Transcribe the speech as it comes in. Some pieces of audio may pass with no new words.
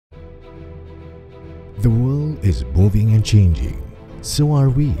The world is moving and changing. So are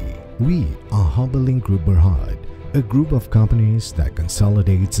we. We are Harbour-Link Group Berhad, a group of companies that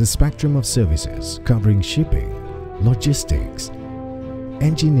consolidates a spectrum of services covering shipping, logistics,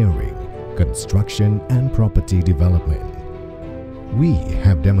 engineering, construction and property development. We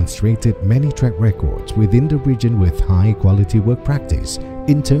have demonstrated many track records within the region with high quality work practice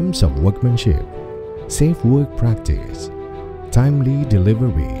in terms of workmanship, safe work practice, timely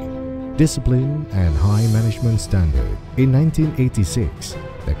delivery, discipline and high management standard. In 1986,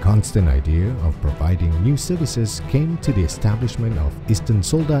 the constant idea of providing new services came to the establishment of Eastern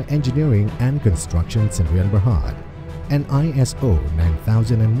Soldar Engineering and Construction Sdn Berhad, an ISO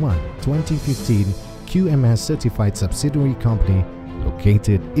 9001:2015 QMS certified subsidiary company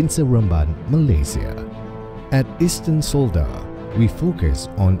located in Seremban, Malaysia. At Eastern Soldar, we focus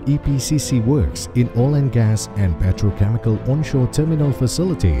on EPCC works in oil and gas and petrochemical onshore terminal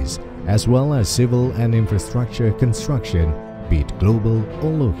facilities, as well as civil and infrastructure construction, be it global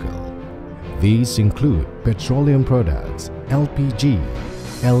or local. These include petroleum products, LPG,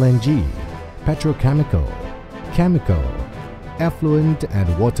 LNG, petrochemical, chemical, effluent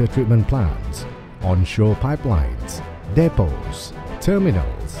and water treatment plants, onshore pipelines, depots,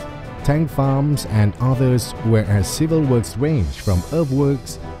 terminals, tank farms and others, whereas civil works range from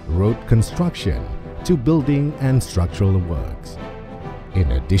earthworks, road construction to building and structural works. In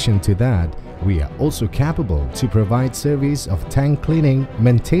addition to that, we are also capable to provide service of tank cleaning,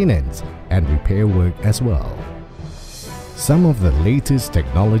 maintenance and repair work as well. Some of the latest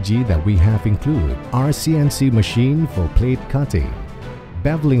technology that we have include our CNC machine for plate cutting,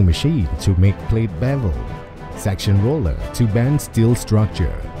 beveling machine to make plate bevel, section roller to bend steel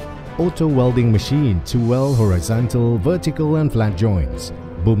structure, auto welding machine to weld horizontal, vertical and flat joints,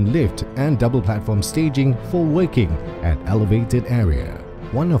 boom lift and double platform staging for working at elevated area.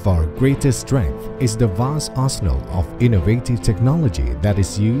 One of our greatest strengths is the vast arsenal of innovative technology that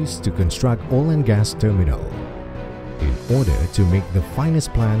is used to construct oil and gas terminal. In order to make the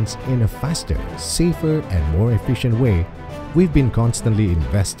finest plans in a faster, safer and more efficient way, we've been constantly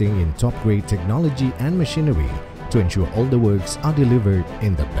investing in top-grade technology and machinery to ensure all the works are delivered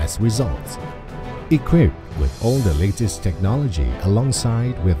in the best results. Equipped with all the latest technology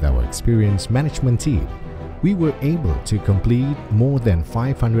alongside with our experienced management team, we were able to complete more than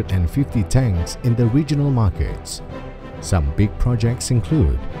 550 tanks in the regional markets. Some big projects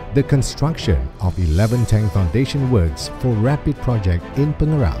include the construction of 11 tank foundation works for Rapid project in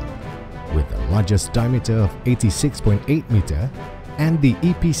Pengerang, with the largest diameter of 86.8 meter, and the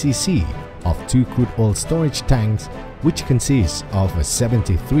EPCC of 2 crude oil storage tanks, which consists of a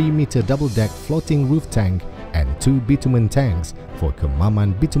 73-meter double-deck floating roof tank and 2 bitumen tanks for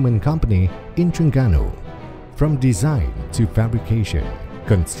Kemaman Bitumen Company in Terengganu. From design to fabrication,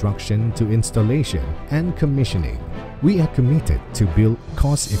 construction to installation and commissioning, we are committed to build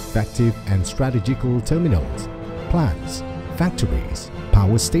cost-effective and strategical terminals, plants, factories,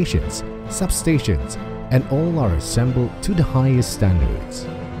 power stations, substations, and all are assembled to the highest standards.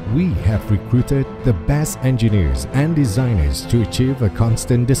 We have recruited the best engineers and designers to achieve a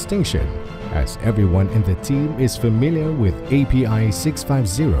constant distinction, as everyone in the team is familiar with API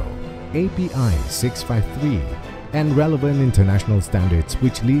 650, API 653, and relevant international standards,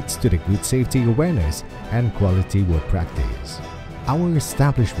 which leads to the good safety awareness and quality work practice. Our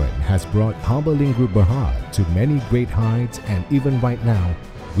establishment has brought Harbour-Link Group Berhad to many great heights, and even right now,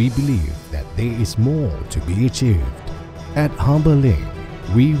 we believe that there is more to be achieved. At Harbour-Link,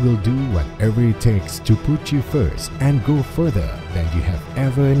 we will do whatever it takes to put you first and go further than you have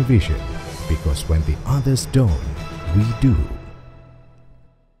ever envisioned, because when the others don't, we do.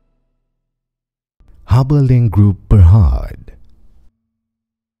 Harbour-Link Group Berhad.